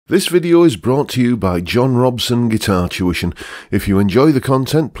This video is brought to you by John Robson Guitar Tuition. If you enjoy the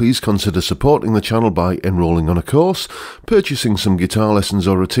content, please consider supporting the channel by enrolling on a course, purchasing some guitar lessons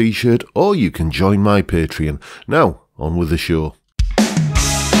or a t-shirt, or you can join my Patreon. Now, on with the show.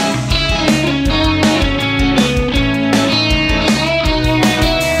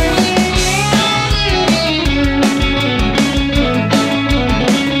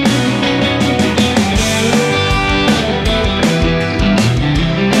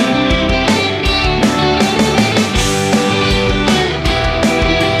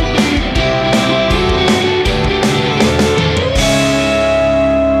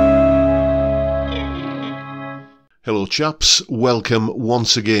 Hello chaps, welcome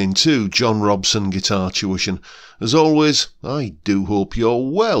once again to John Robson Guitar Tuition. As always, I do hope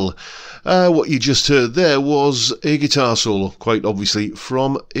you're well. What you just heard there was a guitar solo, quite obviously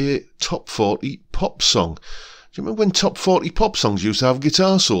from a top 40 pop song. Do you remember when top 40 pop songs used to have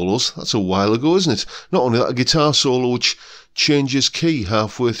guitar solos? That's a while ago, isn't it? Not only that, a guitar solo which changes key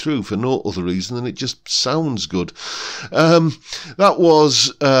halfway through for no other reason than it just sounds good. That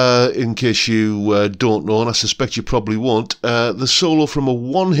was, in case you don't know, and I suspect you probably won't, the solo from a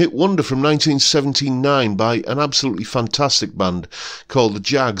one-hit wonder from 1979 by an absolutely fantastic band called the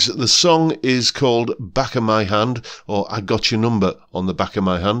Jags. The song is called Back of My Hand, or I Got Your Number on the Back of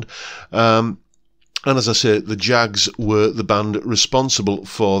My Hand. And as I say, the Jags were the band responsible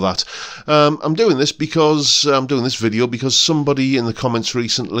for that. I'm doing this video because somebody in the comments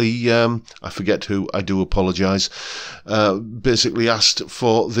recently, I forget who, I do apologise, basically asked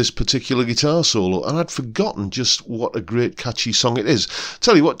for this particular guitar solo, and I'd forgotten just what a great catchy song it is.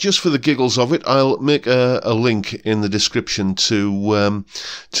 Tell you what, just for the giggles of it, I'll make a link in the description to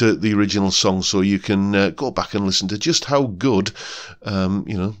the original song, so you can go back and listen to just how good,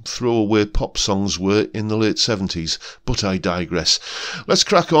 throwaway pop songs were in the late 70s, but I digress. Let's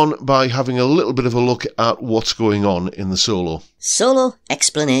crack on by having a little bit of a look at what's going on in the solo. Solo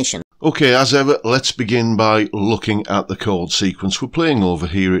explanation. Okay, as ever, let's begin by looking at the chord sequence we're playing over.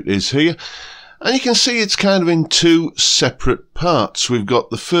 Here it is here. And you can see it's kind of in two separate parts. We've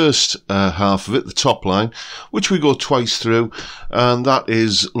got the first half of it, the top line, which we go twice through, and that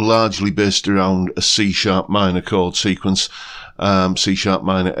is largely based around a C-sharp minor chord sequence. C-sharp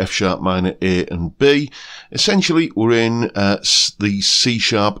minor, F-sharp minor, A and B. Essentially, we're in the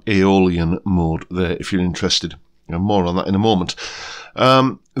C-sharp Aeolian mode there, if you're interested. More on that in a moment.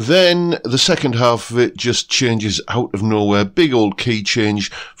 Then the second half of it just changes out of nowhere. Big old key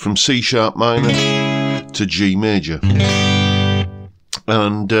change from C-sharp minor to G major.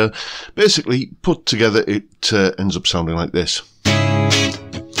 And basically, put together, it ends up sounding like this.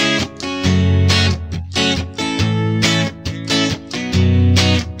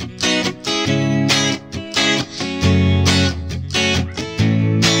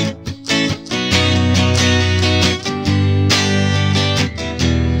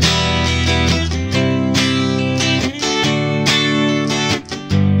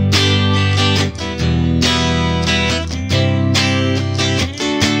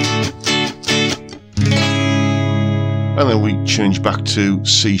 And then we change back to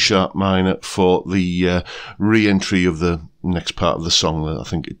C-sharp minor for the re-entry of the next part of the song. I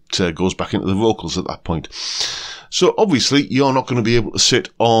think it goes back into the vocals at that point. So obviously you're not going to be able to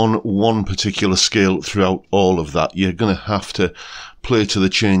sit on one particular scale throughout all of that. You're going to have to play to the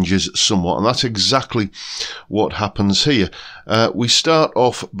changes somewhat, and that's exactly what happens here. We start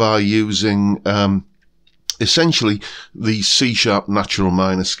off by using essentially the C-sharp natural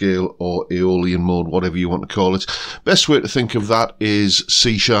minor scale, or Aeolian mode, whatever you want to call it. Best way to think of that is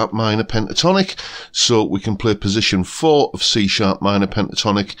C-sharp minor pentatonic, so we can play position 4 of C-sharp minor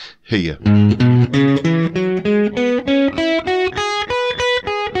pentatonic here.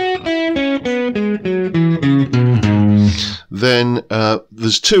 Then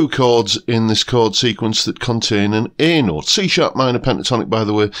there's two chords in this chord sequence that contain an A note. C-sharp minor pentatonic, by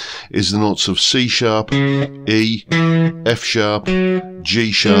the way, is the notes of C-sharp, E, F-sharp,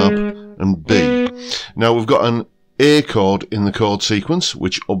 G-sharp, and B. Now we've got an A chord in the chord sequence,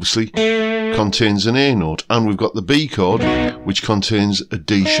 which obviously contains an A note, and we've got the B chord, which contains a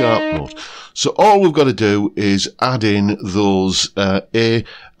D-sharp note. So all we've got to do is add in those A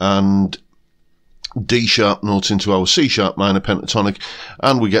and D-sharp notes into our C-sharp minor pentatonic,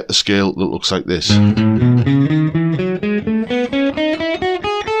 and we get a scale that looks like this.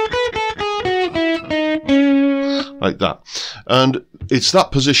 Like that. And it's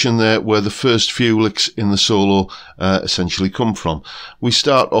that position there where the first few licks in the solo essentially come from. We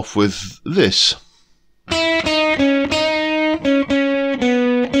start off with this.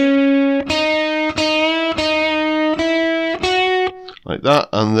 like that,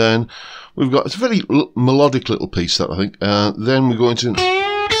 and then we've got, it's a very melodic little piece, that I think. Then we go into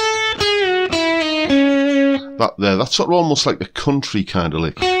that there. That's sort of almost like a country kind of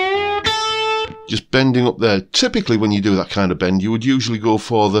lick. Just bending up there. Typically when you do that kind of bend, you would usually go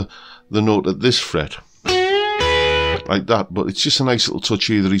for the note at this fret, like that, but it's just a nice little touch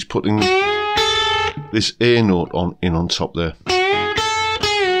here that he's putting this A note on top there.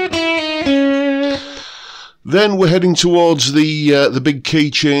 Then we're heading towards the big key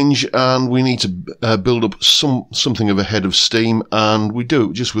change, and we need to build up something of a head of steam, and we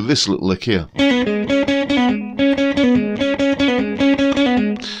do it just with this little lick here.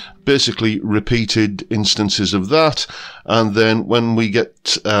 Basically repeated instances of that, and then when we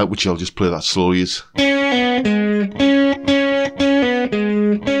get, which I'll just play that slowly, is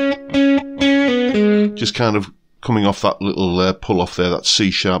just kind of coming off that little pull off there, that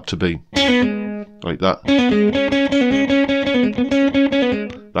C sharp to B. Like that.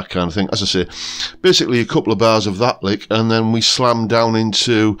 That kind of thing. As I say, basically a couple of bars of that lick, and then we slam down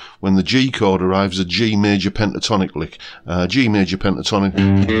into, when the G chord arrives, a G major pentatonic lick. G major pentatonic.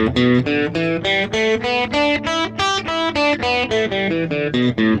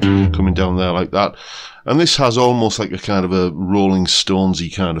 Coming down there like that. And this has almost like a kind of a Rolling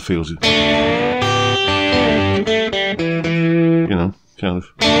Stonesy kind of feel to it. You know, kind of.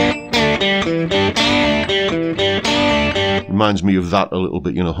 Reminds me of that a little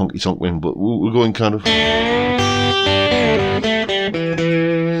bit, you know, honky tonk wind, but we're going kind of.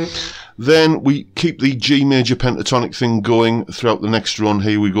 Then we keep the G major pentatonic thing going throughout the next run.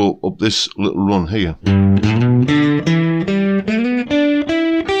 Here we go up this little run here.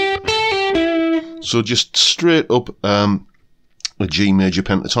 So just straight up a G major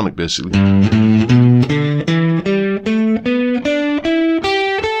pentatonic basically.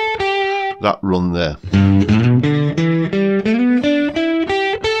 That run there.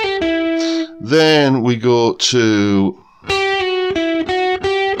 Then we go to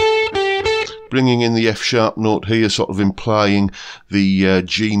bringing in the F sharp note here, sort of implying the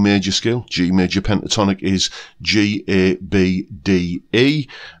G major scale. G major pentatonic is G, A, B, D, E,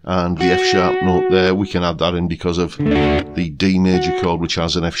 and the F sharp note there, we can add that in because of the D major chord, which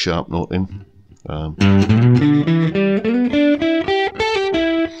has an F sharp note in.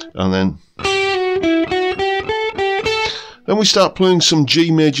 And then we start playing some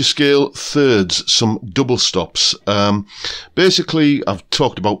G major scale thirds, some double stops. Basically, I've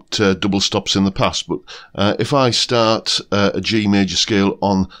talked about double stops in the past, but if I start a G major scale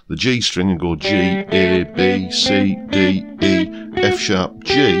on the G string and go G, A, B, C, D, E, F sharp,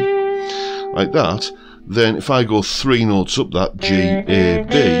 G, like that, then if I go 3 notes up that, G, A,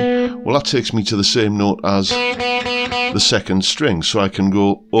 B, well, that takes me to the same note as the second string, so I can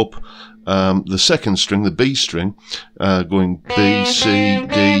go up the second string, the B string, going B, C,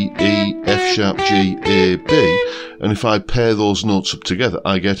 D, E, F sharp, G, A, B, and if I pair those notes up together,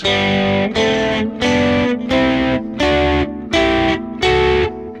 I get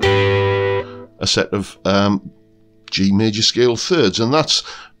a set of G major scale thirds, and that's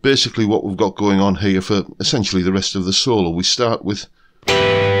basically what we've got going on here for essentially the rest of the solo. We start with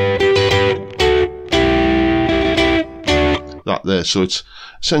that there, so it's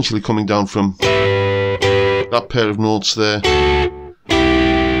essentially coming down from that pair of notes there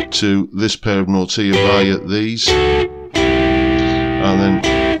to this pair of notes here via these, and then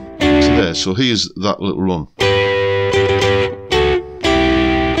to there. So here's that little run.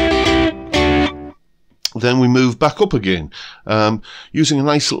 Then we move back up again, using a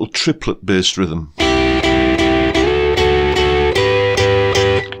nice little triplet based rhythm,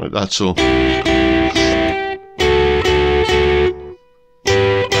 like that. So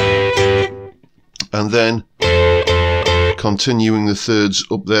and then continuing the thirds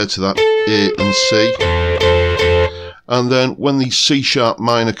up there to that A and C, and then when the C sharp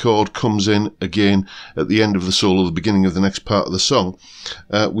minor chord comes in again at the end of the solo, the beginning of the next part of the song,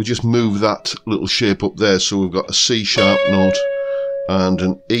 we just move that little shape up there, so we've got a C sharp note and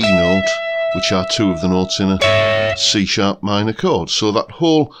an E note, which are 2 of the notes in a C sharp minor chord. So that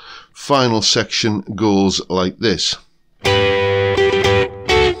whole final section goes like this.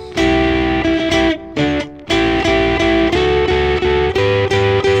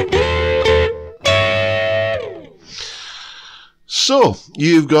 So,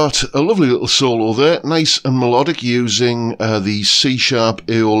 you've got a lovely little solo there, nice and melodic, using the C sharp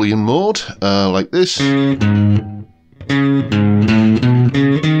Aeolian mode, like this.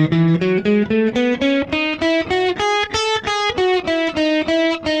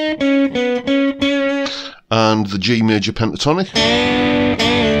 And the G major pentatonic.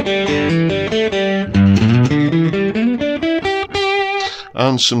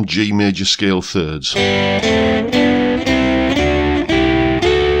 and some G major scale thirds.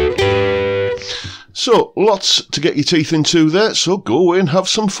 So, lots to get your teeth into there, so go away and have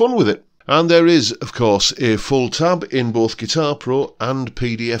some fun with it. And there is, of course, a full tab in both Guitar Pro and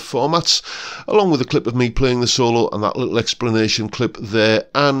PDF formats, along with a clip of me playing the solo and that little explanation clip there,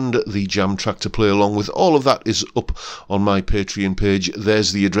 and the jam track to play along with. All of that is up on my Patreon page.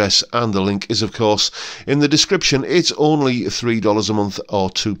 There's the address, and the link is, of course, in the description. It's only $3 a month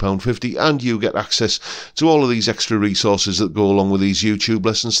or £2.50, and you get access to all of these extra resources that go along with these YouTube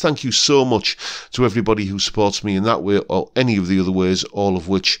lessons. Thank you so much to everybody who supports me in that way or any of the other ways, all of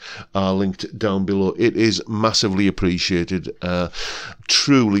which are linked down below. It is massively appreciated.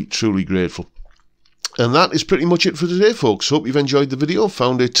 Truly grateful. And that is pretty much it for today, folks. Hope you've enjoyed the video,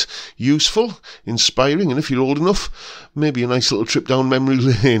 found it useful, inspiring, and if you're old enough, maybe a nice little trip down memory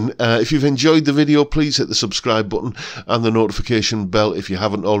lane. If you've enjoyed the video, please hit the subscribe button and the notification bell if you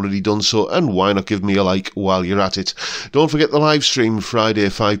haven't already done so, and why not give me a like while you're at it. Don't forget the live stream, Friday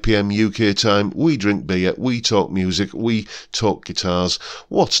 5 PM UK time. We drink beer, we talk music, we talk guitars.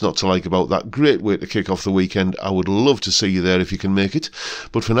 What's not to like about that? Great way to kick off the weekend. I would love to see you there if you can make it.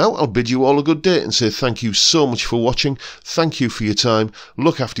 But for now, I'll bid you all a good day and say thank you so much for watching. Thank you for your time.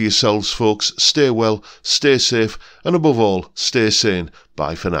 Look after yourselves, folks. Stay well, stay safe, and above all, stay sane.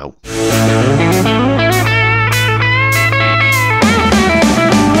 Bye for now.